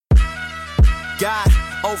God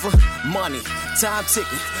over money, time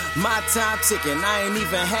ticking, my time ticking. I ain't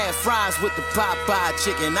even had fries with the Popeye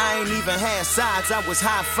chicken. I ain't even had sides. I was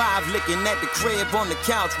high five licking at the crib on the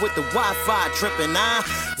couch with the Wi-Fi tripping.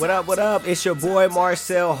 What up, what up? It's your boy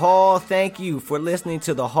Marcel Hall. Thank you for listening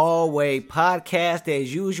to the Hallway Podcast.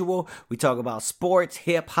 As usual, we talk about sports,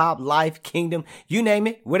 hip-hop, life, kingdom, you name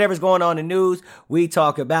it. Whatever's going on in the news, we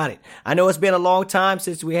talk about it. I know it's been a long time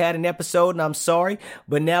since we had an episode, and I'm sorry,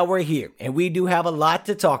 but now we're here. And we do have a lot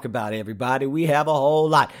to talk about, everybody. We have a whole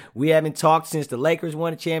lot. We haven't talked since the Lakers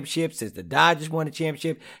won a championship, since the Dodgers won a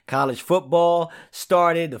championship. College football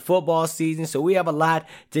started, the football season. So we have a lot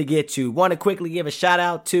to get to. Want to quickly give a shout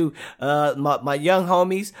out to my young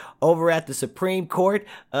homies over at the Supreme Court,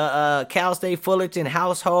 Cal State Fullerton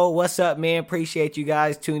household. What's up, man? Appreciate you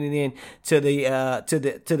guys tuning in to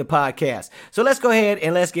the podcast. So let's go ahead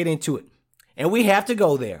and let's get into it. And we have to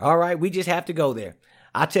go there. All right. We just have to go there.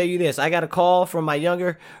 I'll tell you this. I got a call from my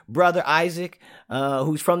younger brother, Isaac,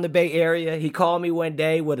 who's from the Bay Area. He called me one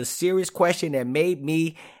day with a serious question that made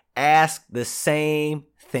me ask the same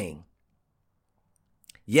thing.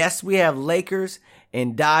 Yes, we have Lakers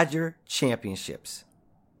and Dodger championships.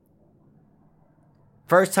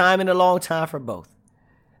 First time in a long time for both.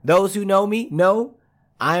 Those who know me know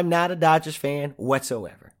I am not a Dodgers fan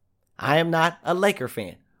whatsoever. I am not a Laker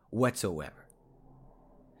fan whatsoever.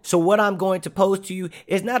 So what I'm going to pose to you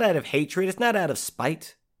is not out of hatred. It's not out of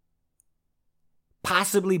spite.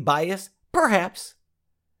 Possibly bias, perhaps.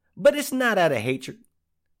 But it's not out of hatred.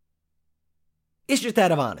 It's just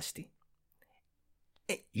out of honesty.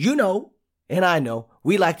 You know, and I know,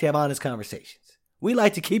 we like to have honest conversations. We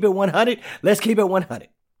like to keep it 100. Let's keep it 100.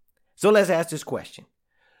 So let's ask this question.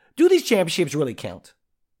 Do these championships really count?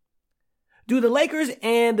 Do the Lakers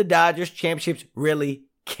and the Dodgers championships really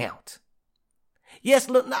count? Yes,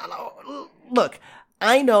 look,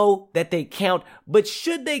 I know that they count, but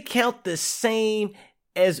should they count the same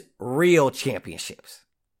as real championships?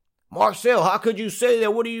 Marcel, how could you say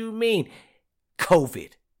that? What do you mean?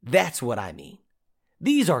 COVID. That's what I mean.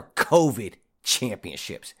 These are COVID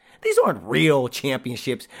championships. These aren't real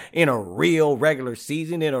championships in a real regular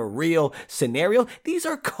season, in a real scenario. These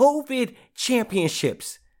are COVID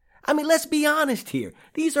championships. I mean, let's be honest here.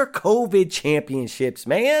 These are COVID championships,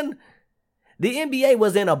 man. The NBA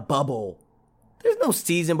was in a bubble. There's no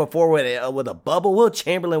season before with a bubble. Will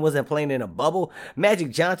Chamberlain wasn't playing in a bubble.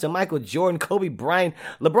 Magic Johnson, Michael Jordan, Kobe Bryant,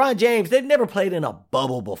 LeBron James, they've never played in a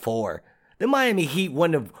bubble before. The Miami Heat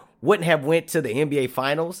wouldn't have went to the NBA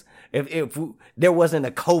Finals if there wasn't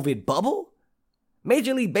a COVID bubble.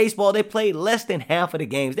 Major League Baseball, they played less than half of the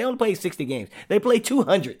games. They only played 60 games. They played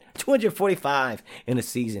 245 in a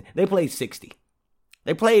season. They played 60.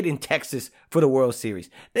 They played in Texas for the World Series.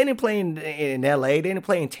 They didn't play in LA. They didn't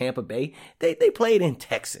play in Tampa Bay. They played in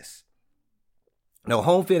Texas. No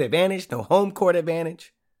home field advantage, no home court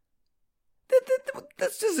advantage.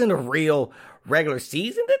 This isn't a real regular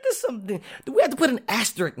season. This is something. We have to put an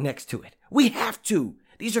asterisk next to it. We have to.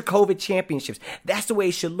 These are COVID championships. That's the way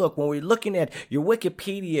it should look. When we're looking at your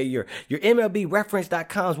Wikipedia, your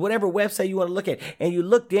MLBreference.coms, whatever website you want to look at, and you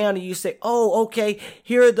look down and you say, oh, okay,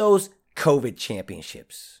 here are those COVID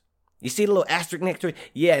championships. You see the little asterisk next to it?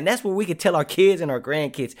 Yeah, and that's where we can tell our kids and our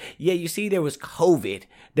grandkids, yeah, you see there was COVID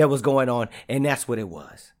that was going on, and that's what it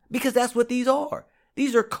was. Because that's what these are.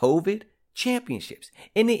 These are COVID championships.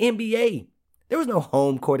 In the NBA, there was no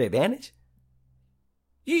home court advantage.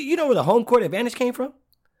 You know where the home court advantage came from?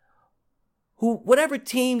 Whatever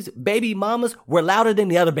team's baby mamas were louder than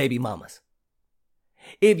the other baby mamas.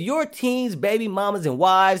 If your team's baby mamas and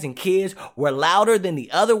wives and kids were louder than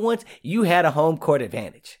the other ones, you had a home court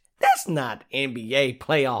advantage. That's not NBA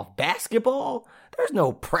playoff basketball. There's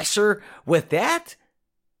no pressure with that.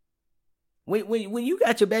 When you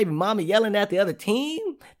got your baby mama yelling at the other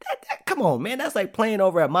team, come on, man, that's like playing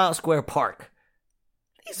over at Mile Square Park.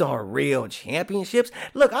 These aren't real championships.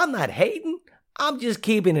 Look, I'm not hating. I'm just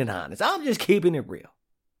keeping it honest. I'm just keeping it real.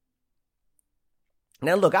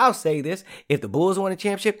 Now, look, I'll say this. If the Bulls won a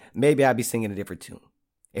championship, maybe I'd be singing a different tune.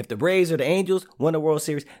 If the Braves or the Angels won the World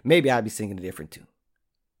Series, maybe I'd be singing a different tune.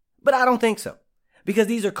 But I don't think so. Because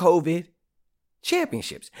these are COVID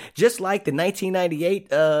championships. Just like the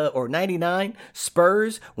 1998 or 99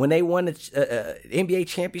 Spurs, when they won the NBA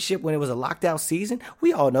championship when it was a locked-out season,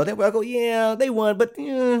 we all know that. We'll go, yeah, they won, but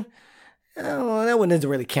that one doesn't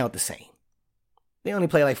really count the same. They only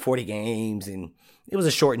play like 40 games, and it was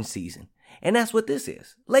a shortened season. And that's what this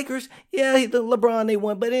is. Lakers, yeah, the LeBron, they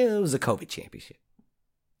won, but it was a COVID championship.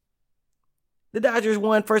 The Dodgers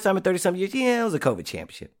won first time in 30-something years. Yeah, it was a COVID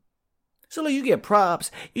championship. So look, you get props.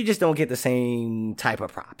 You just don't get the same type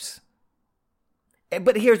of props.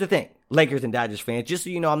 But here's the thing. Lakers and Dodgers fans, just so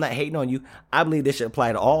you know, I'm not hating on you. I believe this should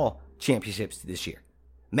apply to all championships this year.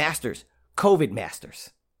 Masters, COVID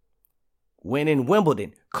Masters. Winning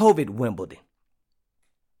Wimbledon, COVID Wimbledon.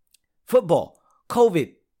 Football,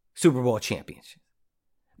 COVID Super Bowl champions.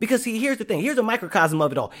 Because see, here's the thing. Here's a microcosm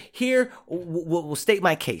of it all. Here, we'll state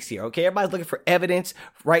my case here, okay? Everybody's looking for evidence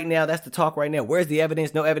right now. That's the talk right now. Where's the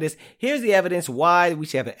evidence? No evidence. Here's the evidence why we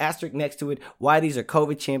should have an asterisk next to it, why these are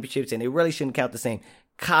COVID championships, and they really shouldn't count the same.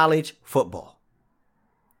 College football.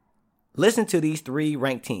 Listen to these three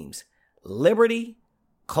ranked teams. Liberty,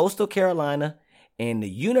 Coastal Carolina, and the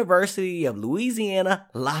University of Louisiana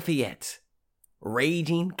Lafayette.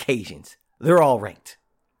 Raging Cajuns. They're all ranked.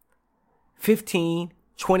 15,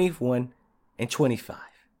 21, and 25.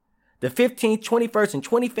 The 15th, 21st, and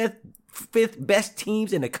 25th best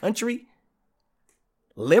teams in the country.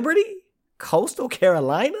 Liberty, Coastal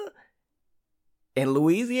Carolina, and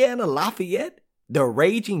Louisiana Lafayette. The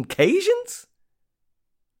Raging Cajuns?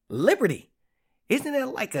 Liberty. Isn't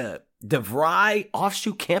that like a DeVry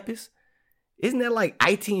offshoot campus? Isn't that like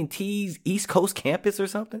IT&T's East Coast campus or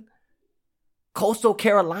something? Coastal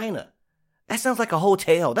Carolina. That sounds like a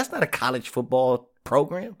hotel. That's not a college football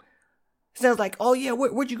program. It sounds like, oh yeah,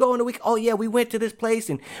 where'd you go in the week? Oh yeah, we went to this place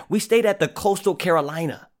and we stayed at the Coastal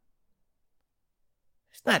Carolina.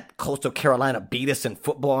 It's not Coastal Carolina beat us in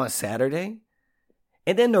football on Saturday.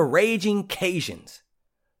 And then the Raging Cajuns.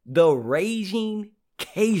 The Raging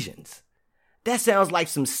Cajuns. That sounds like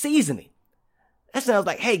some seasoning. That sounds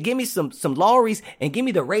like, hey, give me some Lawry's and give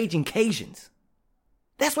me the Raging Cajuns.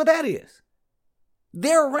 That's what that is.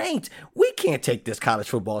 They're ranked. We can't take this college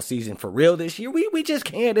football season for real this year. We just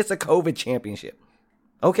can't. It's a COVID championship.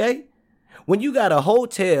 Okay? When you got a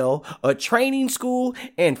hotel, a training school,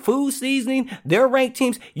 and food seasoning, they're ranked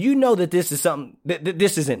teams, you know that this is something,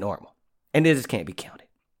 this isn't normal. And this can't be counted.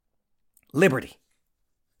 Liberty.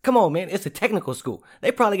 Come on, man. It's a technical school.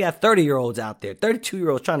 They probably got 30-year-olds out there,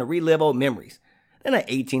 32-year-olds trying to relive old memories. They're not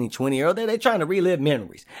 18 and 20-year-olds. They're trying to relive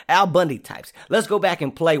memories. Al Bundy types. Let's go back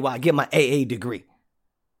and play while I get my AA degree.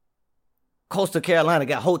 Coastal Carolina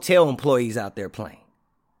got hotel employees out there playing.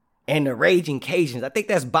 And the Raging Cajuns. I think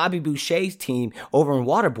that's Bobby Boucher's team over in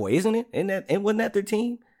Waterboy, isn't it? Wasn't that their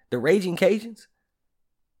team? The Raging Cajuns?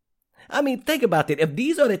 I mean, think about that. If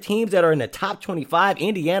these are the teams that are in the top 25,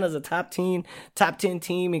 Indiana's a top 10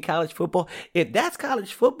 team in college football. If that's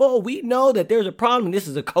college football, we know that there's a problem. This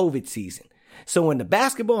is a COVID season. So in the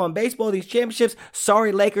basketball and baseball, these championships,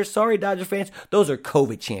 sorry Lakers, sorry Dodger fans, those are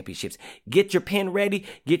COVID championships. Get your pen ready,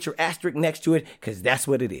 get your asterisk next to it, because that's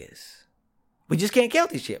what it is. We just can't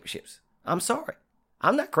count these championships. I'm sorry.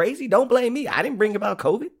 I'm not crazy. Don't blame me. I didn't bring about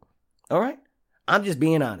COVID. All right? I'm just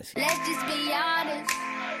being honest. Let's just be honest.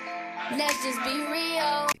 Let's just be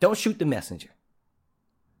real. Don't shoot the messenger.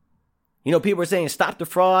 You know, people are saying stop the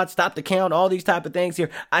fraud, stop the count, all these type of things here.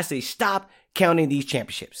 I say stop counting these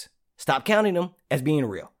championships. Stop counting them as being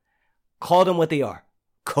real. Call them what they are.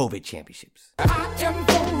 COVID championships. I am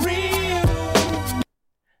for real.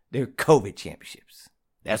 They're COVID championships.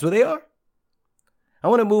 That's what they are. I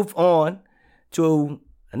want to move on to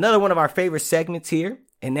another one of our favorite segments here,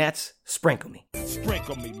 and that's Sprinkle Me.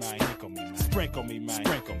 Sprinkle me, man. Sprinkle me, man. Sprinkle me, man.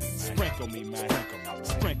 Sprinkle me, man.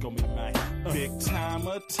 Sprinkle me, man. Big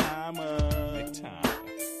timer. Big time.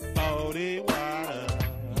 40 water.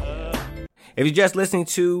 If you're just listening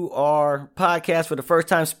to our podcast for the first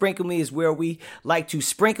time, Sprinkle Me is where we like to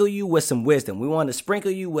sprinkle you with some wisdom. We want to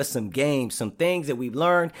sprinkle you with some games, some things that we've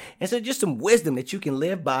learned, and so just some wisdom that you can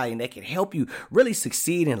live by and that can help you really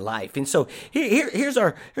succeed in life. And so here's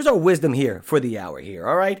our wisdom here for the hour here,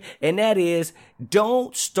 all right? And that is,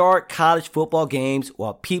 don't start college football games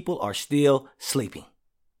while people are still sleeping.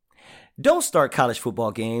 Don't start college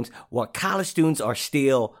football games while college students are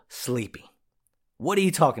still sleeping. What are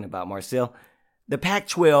you talking about, Marcel? The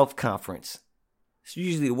Pac-12 conference, it's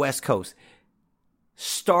usually the West Coast,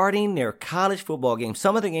 starting their college football games.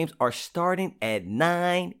 Some of the games are starting at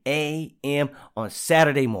 9 a.m. on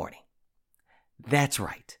Saturday morning. That's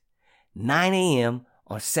right. 9 a.m.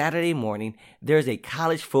 on Saturday morning, there's a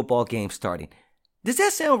college football game starting. Does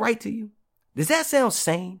that sound right to you? Does that sound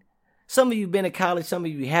sane? Some of you have been to college, some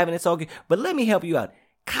of you haven't. It's all good. But let me help you out.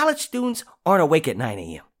 College students aren't awake at 9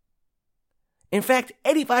 a.m. In fact,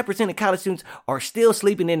 85% of college students are still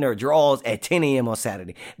sleeping in their drawers at 10 a.m. on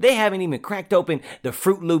Saturday. They haven't even cracked open the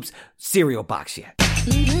Fruit Loops cereal box yet.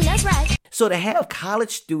 That's right. So to have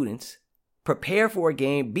college students prepare for a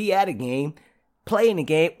game, be at a game, play in a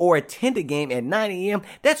game, or attend a game at 9 a.m.,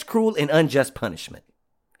 that's cruel and unjust punishment.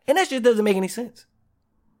 And that just doesn't make any sense.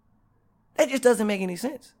 That just doesn't make any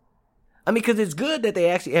sense. I mean, because it's good that they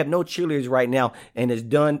actually have no cheerleaders right now and it's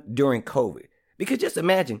done during COVID. Because just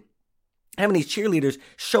imagine, Having these cheerleaders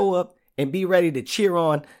show up and be ready to cheer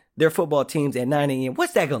on their football teams at 9 a.m.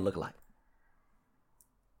 What's that going to look like?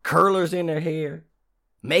 Curlers in their hair,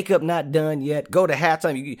 makeup not done yet, go to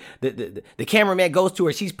halftime. The cameraman goes to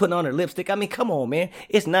her, she's putting on her lipstick. I mean, come on, man.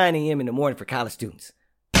 It's 9 a.m. in the morning for college students.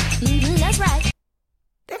 That's right.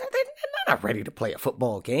 They're not ready to play a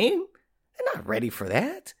football game. They're not ready for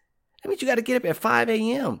that. That means you got to get up at 5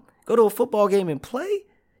 a.m., go to a football game and play.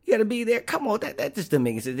 You got to be there. Come on, that just doesn't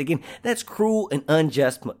make sense. Again, that's cruel and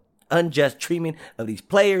unjust treatment of these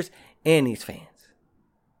players and these fans.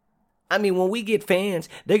 I mean, when we get fans,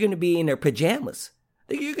 they're going to be in their pajamas.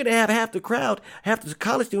 You're going to have half the crowd, half the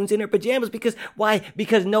college students in their pajamas because why?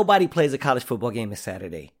 Because nobody plays a college football game on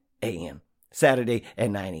Saturday a.m., Saturday at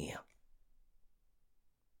 9 a.m.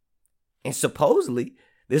 And supposedly,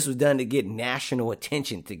 this was done to get national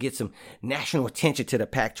attention, to get some national attention to the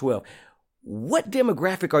Pac-12. What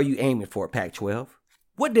demographic are you aiming for, Pac-12?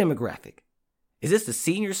 What demographic? Is this the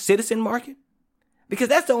senior citizen market? Because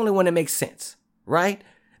that's the only one that makes sense, right?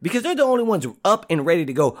 Because they're the only ones up and ready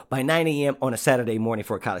to go by 9 a.m. on a Saturday morning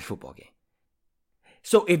for a college football game.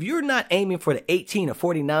 So if you're not aiming for the 18 to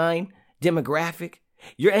 49 demographic,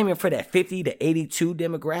 you're aiming for that 50 to 82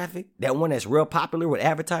 demographic, that one that's real popular with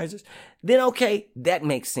advertisers, then okay, that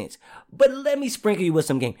makes sense. But let me sprinkle you with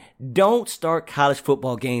some game. Don't start college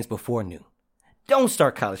football games before noon. Don't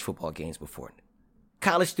start college football games before noon.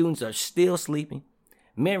 College students are still sleeping.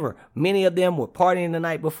 Remember, many of them were partying the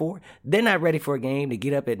night before. They're not ready for a game to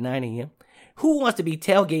get up at 9 a.m. Who wants to be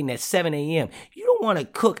tailgating at 7 a.m.? You don't want to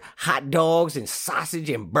cook hot dogs and sausage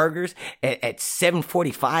and burgers at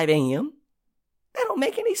 7:45 a.m.? That don't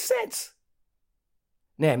make any sense.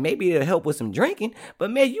 Now, maybe it'll help with some drinking,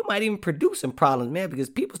 but man, you might even produce some problems, man, because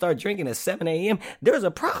people start drinking at 7 a.m. There's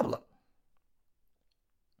a problem.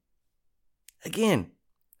 Again,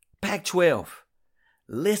 Pac-12,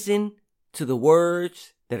 listen to the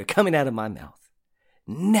words that are coming out of my mouth.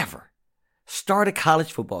 Never start a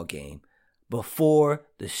college football game before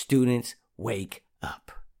the students wake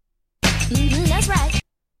up. That's right.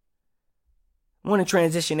 I want to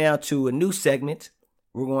transition now to a new segment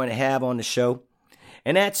we're going to have on the show,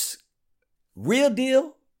 and that's real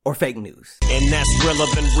deal or fake news. And that's realer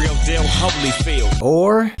than real deal, Holyfield.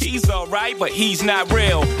 Or He's alright, but he's not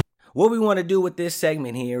real. what we want to do with this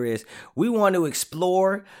segment here is we want to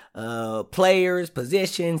explore players,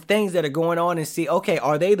 positions, things that are going on and see, okay,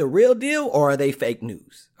 are they the real deal or are they fake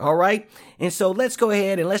news? All right. And so let's go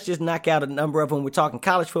ahead and let's just knock out a number of them. We're talking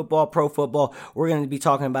college football, pro football. We're going to be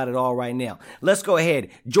talking about it all right now. Let's go ahead.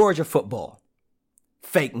 Georgia football.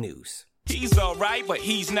 Fake news. He's alright, but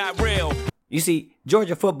he's not real. You see,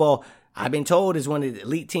 Georgia football, I've been told, is one of the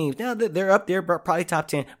elite teams. Now, they're up there, probably top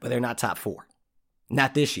 10, but they're not top 4.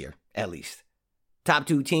 Not this year, at least. Top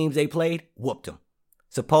 2 teams they played, whooped them.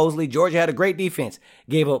 Supposedly, Georgia had a great defense.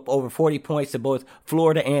 Gave up over 40 points to both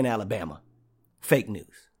Florida and Alabama. Fake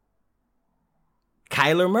news.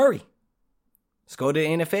 Kyler Murray. Let's go to the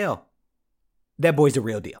NFL. That boy's the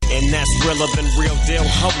real deal. And that's realer than real deal,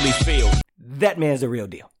 Holyfield. That man's the real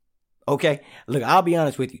deal. Okay? Look, I'll be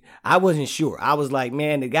honest with you. I wasn't sure. I was like,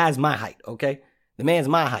 man, the guy's my height, okay? The man's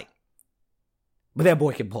my height. But that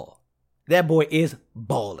boy can ball. That boy is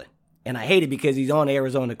balling. And I hate it because he's on the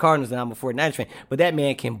Arizona Cardinals and I'm a 49ers fan. But that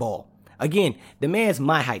man can ball. Again, the man's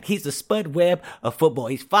my height. He's the Spud Webb of football.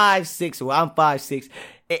 He's 5'6", well, I'm 5'6".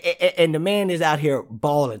 And the man is out here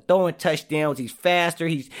balling, throwing touchdowns. He's faster.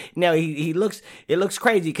 It looks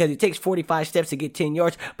crazy because he takes 45 steps to get 10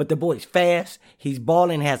 yards, but the boy's fast. He's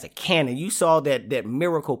balling, has a cannon. You saw that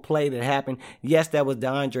miracle play that happened. Yes, that was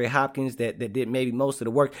DeAndre Hopkins that did maybe most of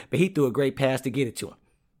the work, but he threw a great pass to get it to him.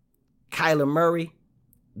 Kyler Murray,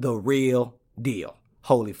 the real deal.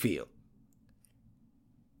 Holyfield.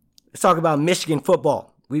 Let's talk about Michigan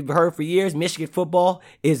football. We've heard for years Michigan football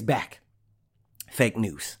is back. Fake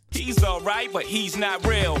news. He's alright, but he's not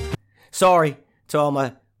real. Sorry to all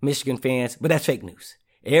my Michigan fans, but that's fake news.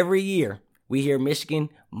 Every year we hear Michigan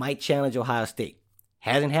might challenge Ohio State.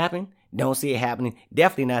 Hasn't happened. Don't see it happening.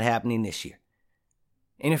 Definitely not happening this year.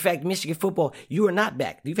 And in fact, Michigan football, you are not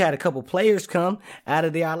back. You've had a couple players come out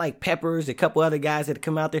of there. I like Peppers, a couple other guys that have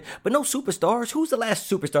come out there, but no superstars. Who's the last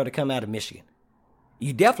superstar to come out of Michigan?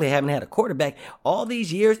 You definitely haven't had a quarterback all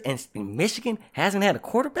these years, and Michigan hasn't had a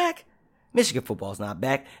quarterback? Michigan football's not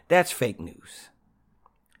back. That's fake news.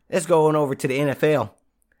 Let's go on over to the NFL.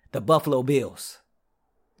 The Buffalo Bills.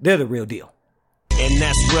 They're the real deal. And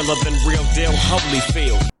that's realer than real deal,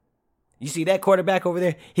 Holyfield. You see that quarterback over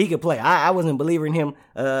there? He could play. I wasn't a believer in him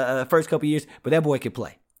first couple years, but that boy could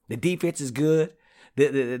play. The defense is good.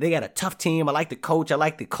 They got a tough team. I like the coach. I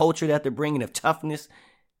like the culture that they're bringing of toughness.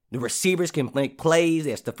 The receivers can make plays.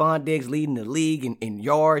 There's Stephon Diggs leading the league in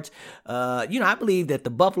yards. I believe that the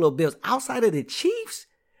Buffalo Bills, outside of the Chiefs,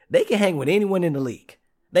 they can hang with anyone in the league.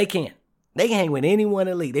 They can. They can hang with anyone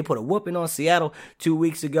in the league. They put a whooping on Seattle 2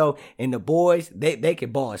 weeks ago, and the boys, they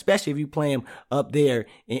can ball, especially if you play them up there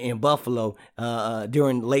in Buffalo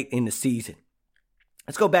during late in the season.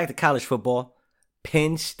 Let's go back to college football.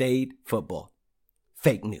 Penn State football.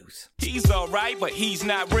 Fake news. He's all right, but he's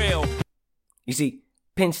not real. You see,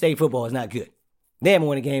 Penn State football is not good. They haven't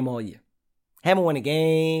won a game all year. Penn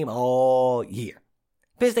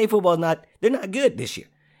State football they're not good this year.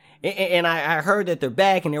 And I heard that they're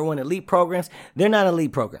back and they're one of the elite programs. They're not an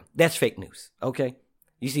elite program. That's fake news, okay?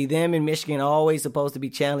 You see, them and Michigan are always supposed to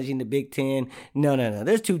be challenging the Big Ten. No.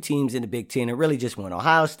 There's 2 teams in the Big Ten, and really just one,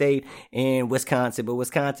 Ohio State and Wisconsin. But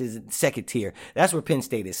Wisconsin is second tier. That's where Penn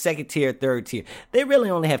State is, second tier, third tier. They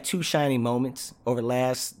really only have 2 shining moments over the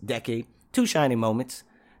last decade. 2 shining moments.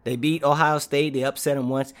 They beat Ohio State, they upset them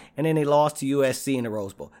once, and then they lost to USC in the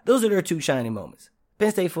Rose Bowl. Those are their 2 shining moments.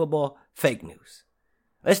 Penn State football, fake news.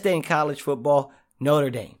 Let's stay in college football.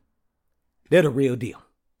 Notre Dame. They're the real deal.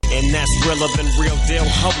 And that's realer than real deal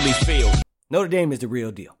Holyfield. Notre Dame is the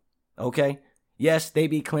real deal. Okay? Yes, they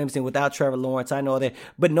beat Clemson without Trevor Lawrence. I know that.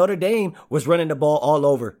 But Notre Dame was running the ball all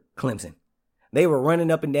over Clemson. They were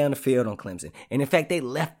running up and down the field on Clemson. And in fact, they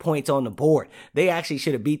left points on the board. They actually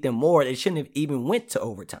should have beat them more. They shouldn't have even went to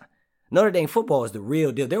overtime. Notre Dame football is the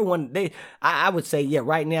real deal. I would say,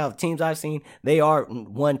 right now, the teams I've seen, they are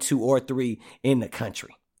 1, 2, or 3 in the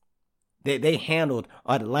country. They handled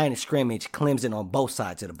the line of scrimmage Clemson on both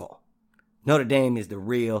sides of the ball. Notre Dame is the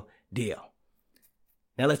real deal.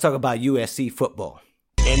 Now let's talk about USC football.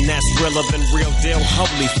 And that's realer than real deal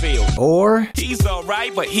Holyfield. Or he's all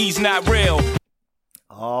right, but he's not real.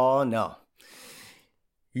 Oh, no.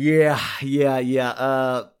 Yeah.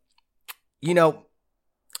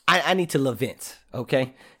 I need to lament,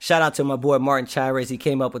 okay? Shout out to my boy Martin Chires. He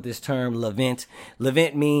came up with this term, lament.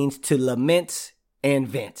 Lament means to lament and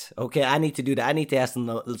vent, okay? I need to do that. I need to have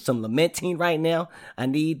some lamenting right now. I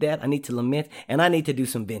need that. I need to lament, and I need to do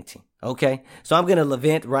some venting, okay? So I'm going to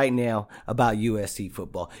lament right now about USC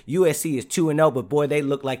football. USC is 2-0, but boy, they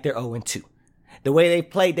look like they're 0-2. The way they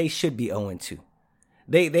played, they should be 0-2.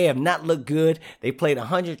 They have not looked good. They played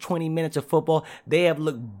 120 minutes of football. They have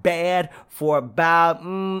looked bad for about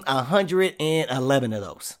 111 of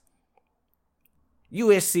those.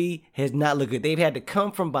 USC has not looked good. They've had to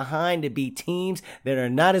come from behind to beat teams that are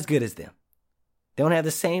not as good as them. They don't have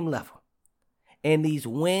the same level. And these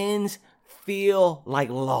wins feel like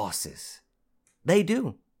losses. They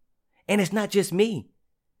do. And it's not just me.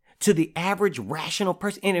 To the average rational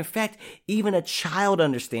person, and in fact, even a child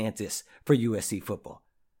understands this for USC football.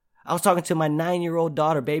 I was talking to my 9-year-old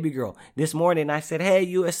daughter, baby girl, this morning, and I said, "Hey,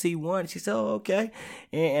 USC won." She said, "Oh, okay."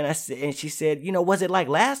 And she said, "Was it like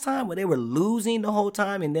last time where they were losing the whole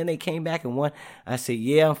time and then they came back and won?" I said,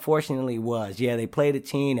 "Yeah, unfortunately it was. Yeah, they played a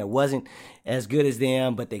team that wasn't as good as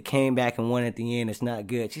them, but they came back and won at the end. It's not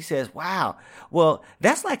good." She says, "Wow, well,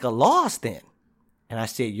 that's like a loss then." And I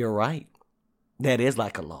said, "You're right. That is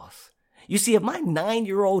like a loss." You see, if my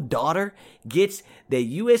 9-year-old daughter gets that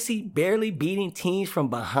USC barely beating teams from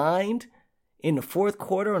behind in the fourth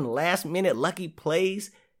quarter on the last minute lucky plays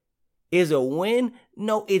is a win,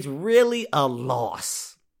 no, it's really a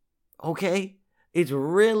loss. Okay? It's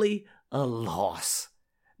really a loss.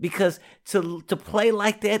 Because to play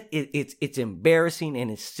like that, it's embarrassing and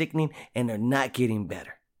it's sickening, and they're not getting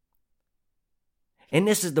better. And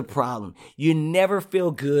this is the problem. You never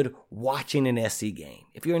feel good watching an SC game.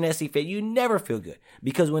 If you're an SC fan, you never feel good.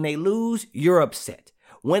 Because when they lose, you're upset.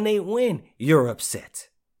 When they win, you're upset.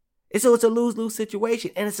 And so it's a lose-lose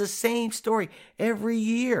situation. And it's the same story every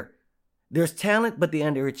year. There's talent, but they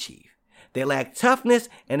underachieve. They lack toughness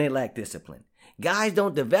and they lack discipline. Guys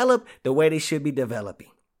don't develop the way they should be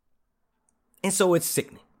developing. And so it's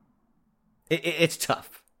sickening. It's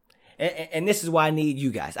tough. And this is why I need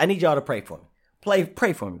you guys. I need y'all to pray for me.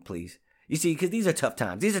 Pray for me, please. You see, because these are tough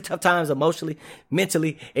times. These are tough times emotionally,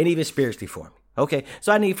 mentally, and even spiritually for me. Okay?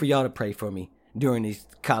 So I need for y'all to pray for me during these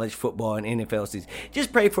college football and NFL season.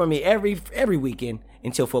 Just pray for me every weekend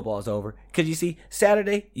until football is over. Because you see,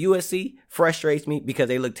 Saturday, USC frustrates me because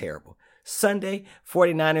they look terrible. Sunday,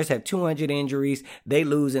 49ers have 200 injuries. They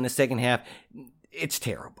lose in the second half. It's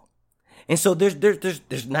terrible. And so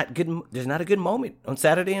there's not a good moment on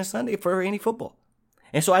Saturday and Sunday for any football.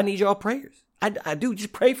 And so I need y'all prayers. I do.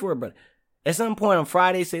 Just pray for it, brother. At some point on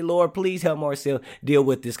Friday, say, "Lord, please help Marcel deal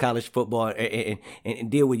with this college football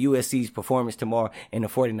and deal with USC's performance tomorrow and the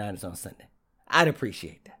 49ers on Sunday." I'd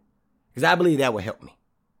appreciate that. Because I believe that will help me.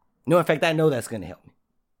 No, in fact, I know that's going to help me.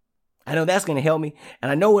 I know that's going to help me.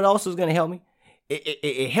 And I know what also is going to help me.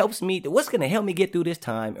 It helps me. What's going to help me get through this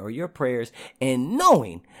time are your prayers and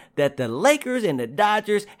knowing that the Lakers and the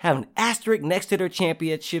Dodgers have an asterisk next to their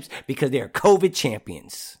championships because they're COVID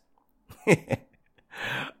champions.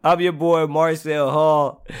 I'm your boy, Marcel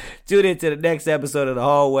Hall. Tune in to the next episode of the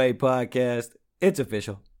Hallway Podcast. It's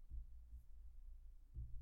official.